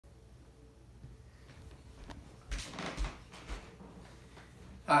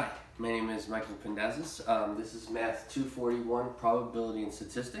My name is Michael Pendazis. This is Math 241, Probability and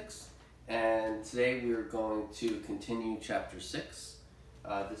Statistics, and today we are going to continue Chapter 6.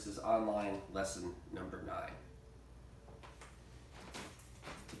 This is online lesson number 9.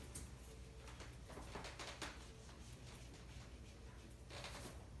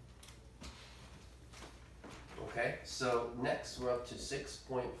 Okay, so next we're up to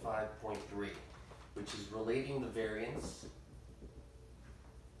 6.5.3, which is relating the variance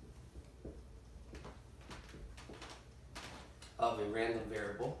of a random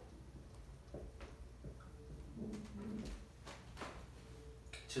variable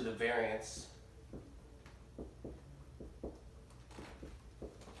to the variance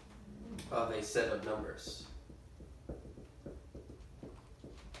of a set of numbers.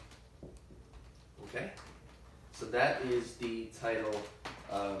 Okay, so that is the title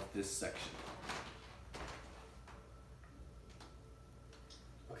of this section.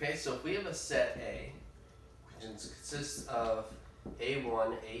 Okay, so if we have a set A, which consists of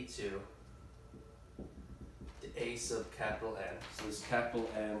A1, A2, to A sub capital N. So there's capital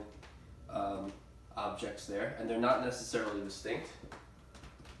N objects there, and they're not necessarily distinct.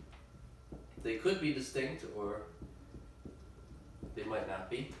 They could be distinct, or they might not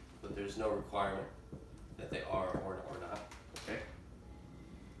be, but there's no requirement that they are or not. Okay.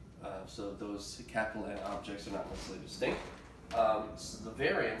 So those capital N objects are not necessarily distinct. So the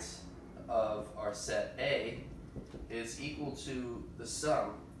variance of our set A is equal to the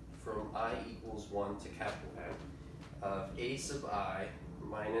sum from I equals 1 to capital N of A sub I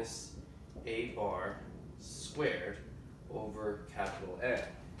minus A bar squared over capital N,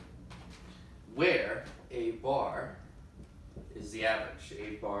 where A bar is the average.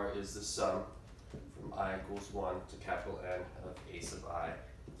 A bar is the sum from I equals 1 to capital N of A sub I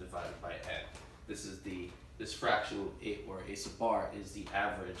divided by N. This fraction, or A sub bar, is the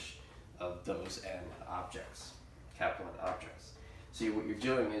average of those N objects, capital N objects. So what you're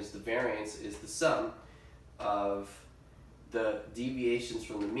doing is the variance is the sum of the deviations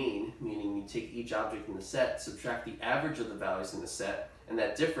from the mean, meaning you take each object in the set, subtract the average of the values in the set, and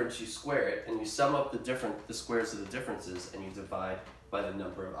that difference you square it, and you sum up the squares of the differences, and you divide by the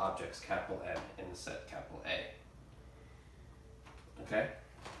number of objects, capital N, in the set, capital A. Okay?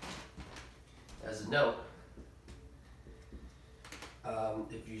 As a note,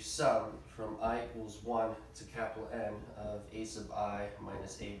 if you sum from I equals 1 to capital N of A sub I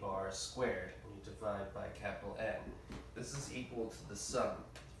minus A bar squared, and you divide by capital N, this is equal to the sum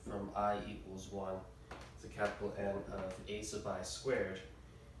from I equals 1 to capital N of A sub I squared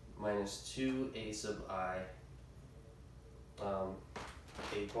minus 2A sub I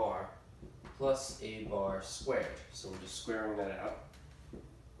A bar plus A bar squared. So we're just squaring that out.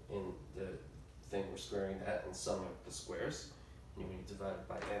 In the thing, we're squaring that and summing up the squares. And we divide it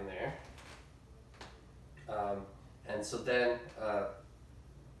by N there. And so then,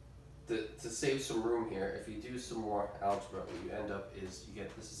 to save some room here, if you do some more algebra, what you end up is you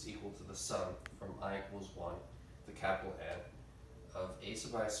get this is equal to the sum from I equals 1 to capital N of A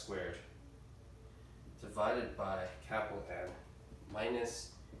sub I squared divided by capital N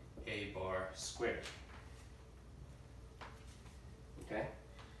minus A bar squared. Okay?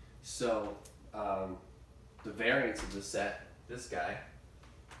 So the variance of the set, this guy,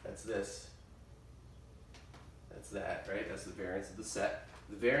 that's this, that's that, right? That's the variance of the set.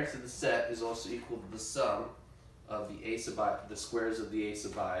 The variance of the set is also equal to the sum of the A sub I, the squares of the A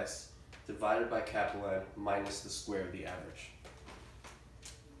sub i's divided by capital N minus the square of the average.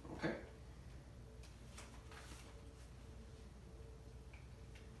 Okay?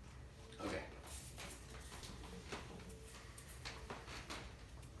 Okay.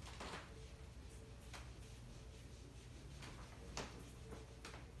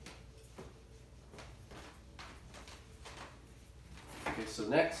 Okay, so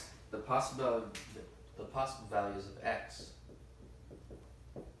next, the possible values of x.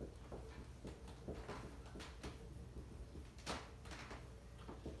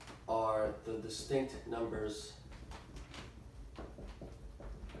 Are the distinct numbers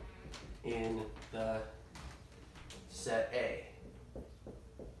in the set A.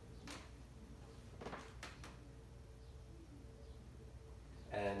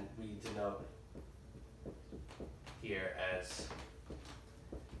 And we denote here as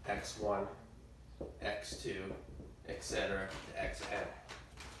x1, x2, etc. to xn.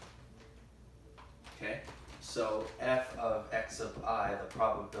 Okay? So f of x sub I, the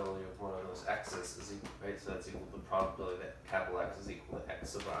probability of one of those x's is equal, right? So that's equal to the probability that capital X is equal to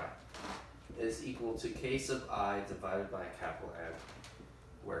x sub I, is equal to k sub I divided by capital N,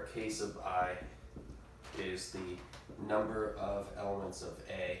 where k sub I is the number of elements of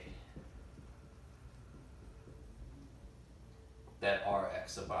A that are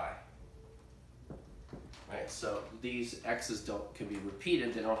x sub I. Right, so these x's can be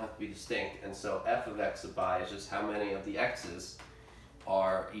repeated, they don't have to be distinct, and so f of x sub I is just how many of the x's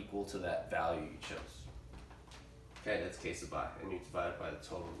are equal to that value you chose. Okay, that's k sub I, and you divide it by the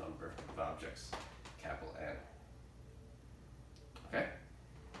total number of objects, capital N. Okay?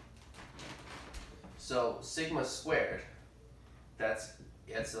 So sigma squared, that's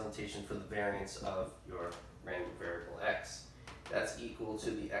the notation for the variance of your random variable x. That's equal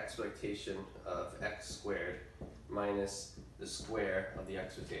to the expectation of x squared minus the square of the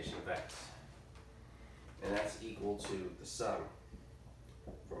expectation of x. And that's equal to the sum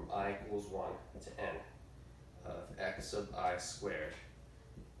from I equals 1 to n of x sub I squared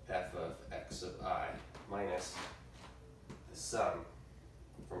f of x sub I minus the sum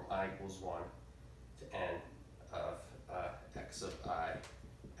from I equals 1 to n of x sub I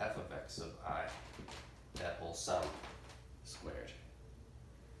f of x sub I, that whole sum squared.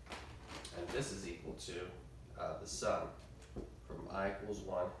 And this is equal to the sum from I equals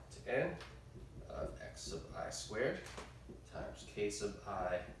 1 to n of x sub I squared times k sub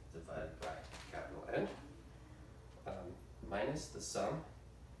I divided by capital N minus the sum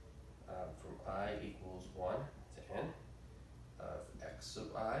from I equals 1 to n of x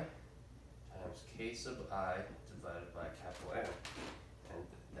sub I times k sub I divided by capital N, and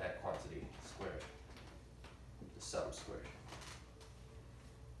that quantity squared, the sum squared.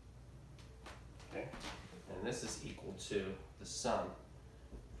 Okay, and this is equal to the sum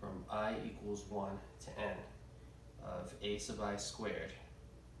from I equals 1 to n of a sub I squared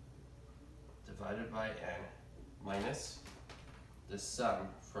divided by n minus the sum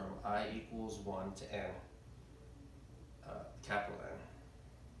from I equals 1 to n, capital N.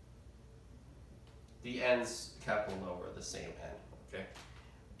 The n's, capital and lower, are the same n, okay?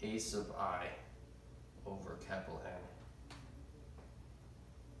 A sub I over capital N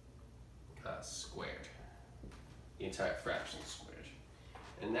squared, the entire fraction squared.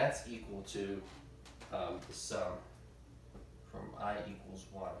 And that's equal to the sum from I equals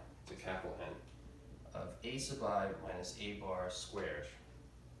 1 to capital N of a sub I minus a bar squared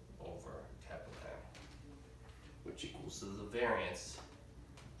over capital N, which equals to the variance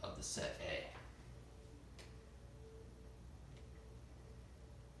of the set A.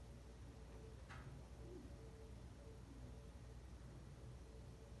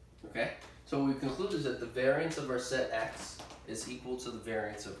 Okay, so we concluded that the variance of our set X is equal to the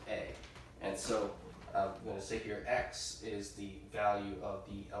variance of A. And so I'm going to say here X is the value of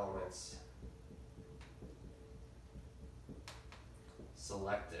the elements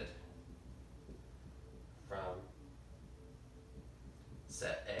selected from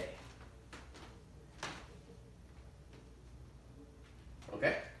set A.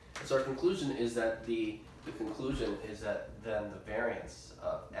 Okay, so our conclusion is that the conclusion is that then the variance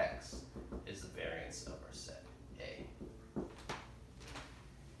of X is the variance of our set A.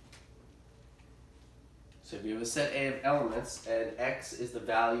 So if you have a set A of elements and X is the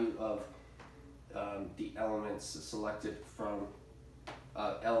value of the elements selected from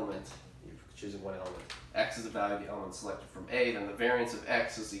element, you're choosing one element, X is the value of the element selected from A, then the variance of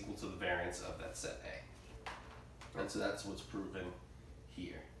X is equal to the variance of that set A. And so that's what's proven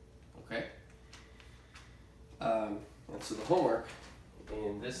here. Okay? And so the homework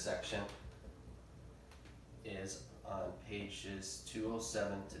in this section is on pages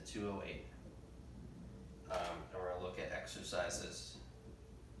 207 to 208. And we're going to look at exercises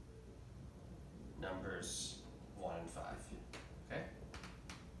numbers 1 and 5. Okay?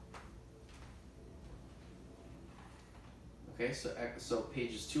 Okay, so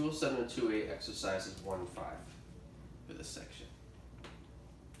pages 207 and 208, exercises 1 and 5 for this section.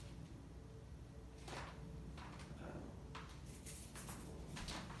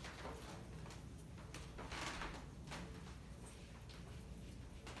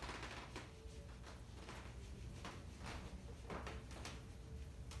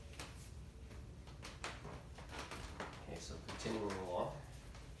 So continuing along.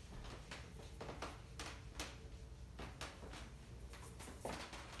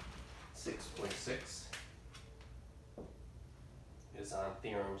 Six point six is on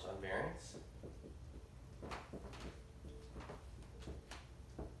theorems on variance.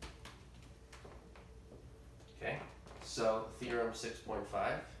 Okay, so theorem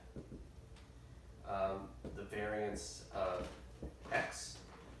 6.5, the variance of x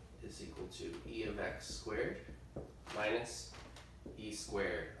is equal to e of x squared minus e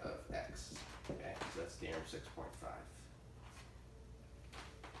squared of x. Okay, so that's theorem 6.5.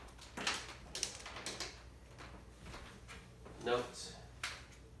 Note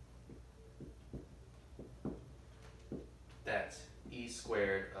that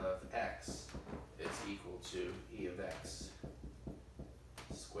squared of x is equal to e of x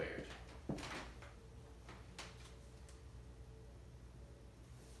squared.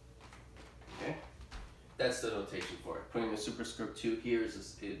 Okay? That's the notation for it. Putting a superscript 2 here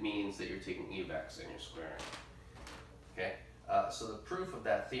it means that you're taking e of x and you're squaring. Okay? So the proof of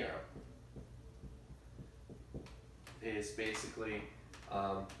that theorem is basically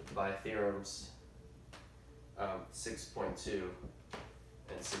by theorems 6.2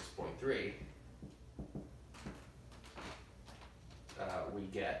 and 6.3, we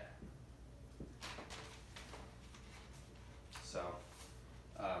get, so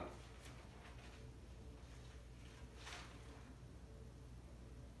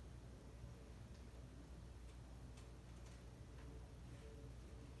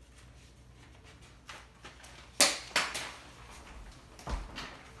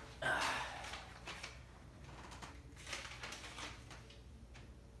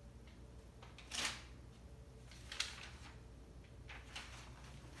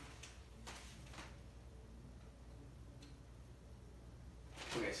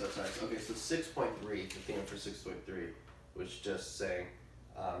so 6.3, the theorem for 6.3 was just saying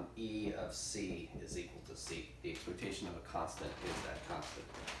E of C is equal to C. The expectation of a constant is that constant.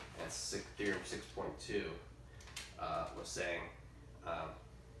 And theorem 6.2 was saying,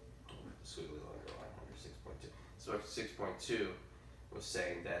 squiggly longer line under 6.2. So 6.2 was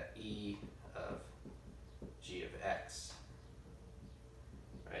saying that E of G of X,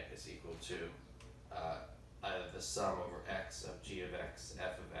 right, is equal to either the sum over x of g of x,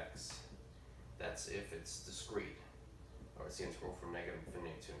 f of x. That's if it's discrete, or it's the integral from negative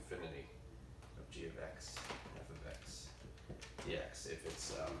infinity to infinity of g of x, f of x, dx. If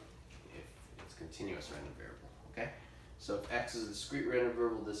it's continuous random variable. Okay. So if x is a discrete random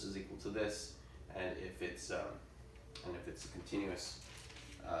variable, this is equal to this, and if it's a continuous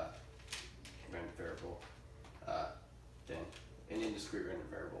random variable, then an indiscrete random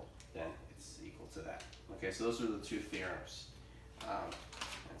variable, then it's equal to that. Okay, so those are the two theorems.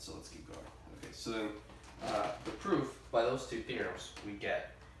 And so let's keep going. Okay, so then the proof by those two theorems, we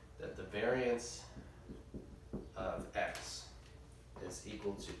get that the variance of x is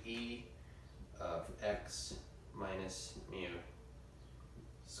equal to e of x minus mu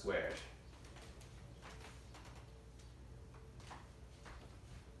squared.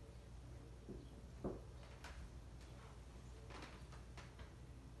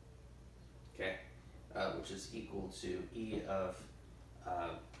 Okay, which is equal to e of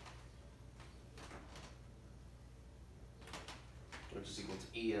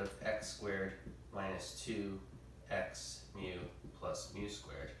x squared minus 2x mu plus mu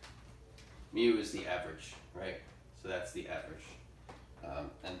squared. Mu is the average, right? So that's the average.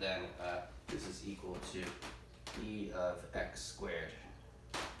 And then this is equal to e of x squared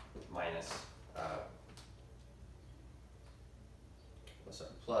minus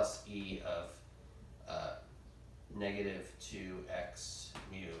plus e of negative 2x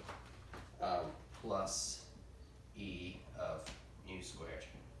mu plus e of mu squared.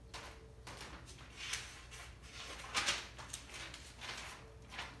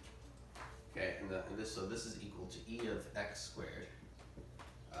 Okay, and this is equal to e of x squared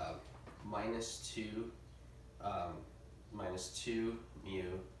minus 2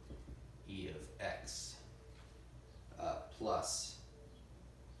 mu e of x plus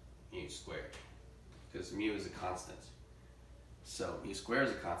mu squared, because mu is a constant. So mu squared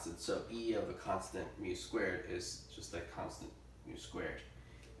is a constant, so e of a constant mu squared is just that constant mu squared.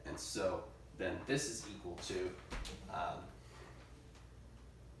 And so then this is equal to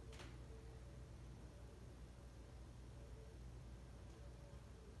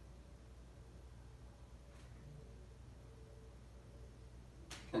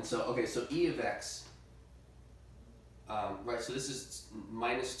and so, okay, so e of x, right, so this is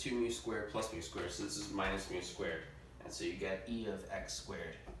minus 2 mu squared plus mu squared, so this is minus mu squared. And so you get e of x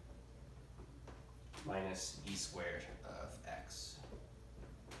squared minus e squared of x.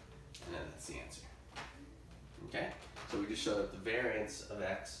 And then that's the answer. Okay? So we just showed that the variance of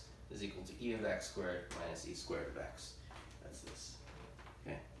x is equal to e of x squared minus e squared of x. That's this.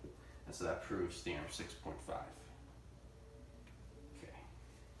 Okay? And so that proves theorem 6.5.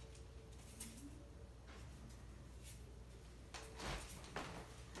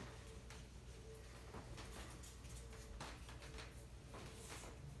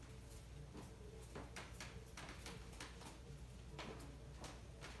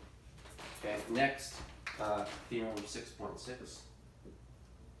 Okay, next, theorem 6.6,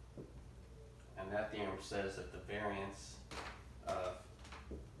 and that theorem says that the variance of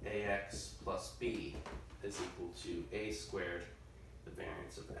ax plus b is equal to a squared the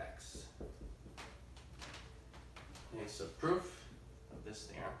variance of x. Okay, so proof of this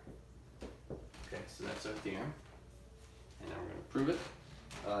theorem. Okay, so that's our theorem, and now we're going to prove it.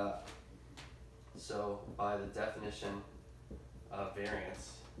 So by the definition of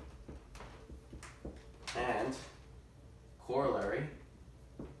variance and corollary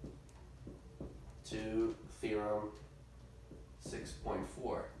to theorem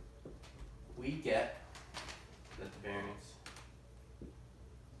 6.4, we get that the variance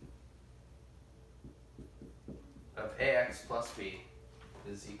of ax plus b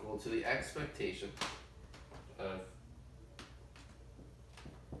is equal to the expectation of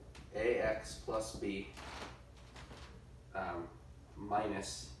ax plus b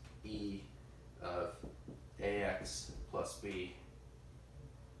minus e of ax plus b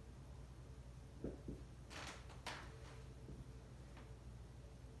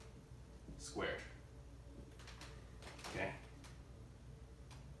squared. Okay?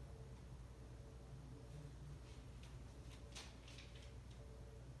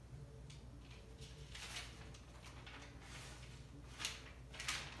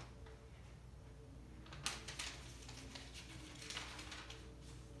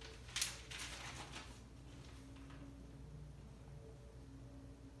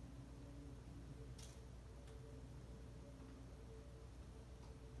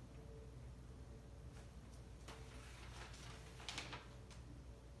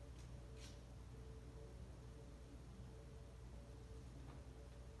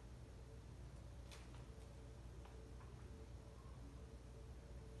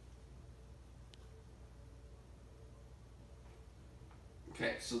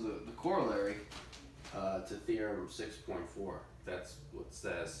 Okay, so the corollary to theorem 6.4, that's what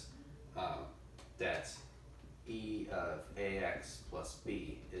says that e of ax plus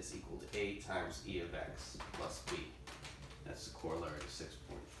b is equal to a times e of x plus b. That's the corollary to 6.4.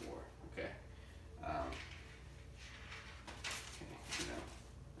 Okay. Okay.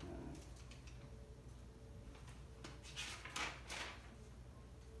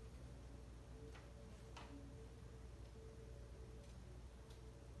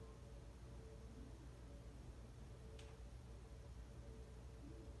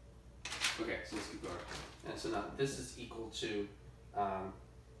 Okay, so let's keep going. And so now this is equal to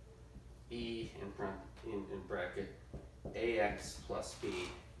e in bracket ax plus b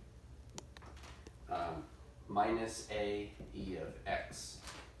minus a e of x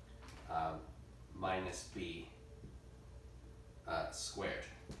minus b squared.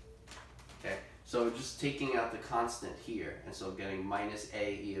 Okay, so just taking out the constant here, and so getting minus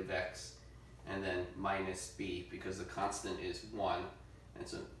a e of x and then minus b, because the constant is 1, and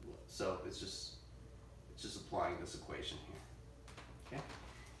so it's just applying this equation here. Okay,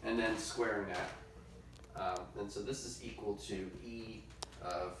 and then squaring that, and so this is equal to e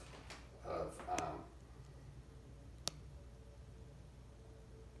of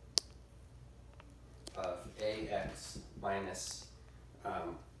ax minus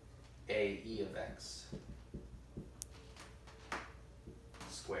a e of x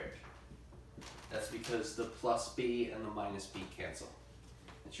squared. That's because the plus b and the minus b cancel.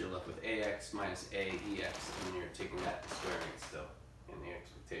 And you're left with ax minus a ex, and then you're taking that and squaring it still in the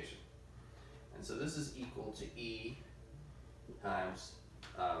expectation. And so this is equal to e times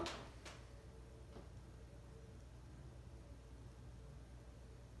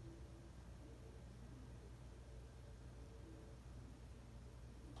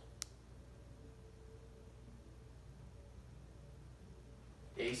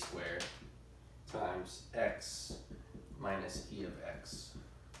a squared times x minus e of x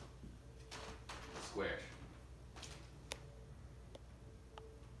squared.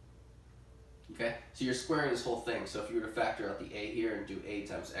 Okay, so you're squaring this whole thing. So if you were to factor out the a here and do a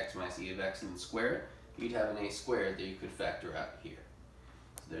times x minus e of x and then square it, you'd have an a squared that you could factor out here.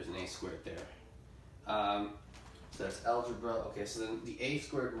 So there's an a squared there. So that's algebra. Okay, so then the a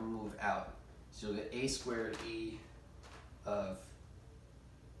squared will move out. So you'll get a squared e of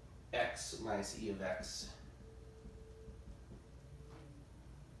x minus e of x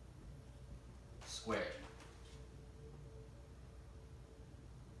squared.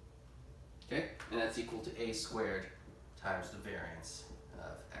 Okay, and that's equal to a squared times the variance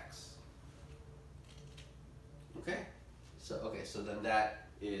of x. Okay, so then that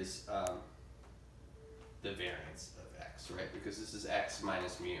is the variance of x, right? Because this is x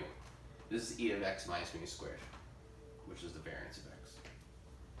minus mu. This is e of x minus mu squared, which is the variance of x.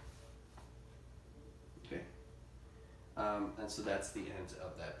 Okay, and so that's the end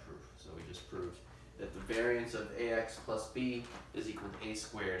of that proof. So we just proved that the variance of ax plus b is equal to a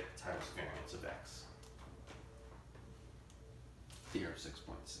squared times variance of x. theorem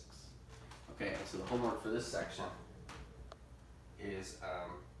 6.6. Okay, so the homework for this section is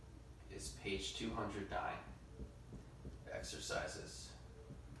page 209, exercises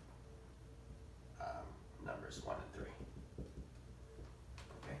numbers 1 and 3.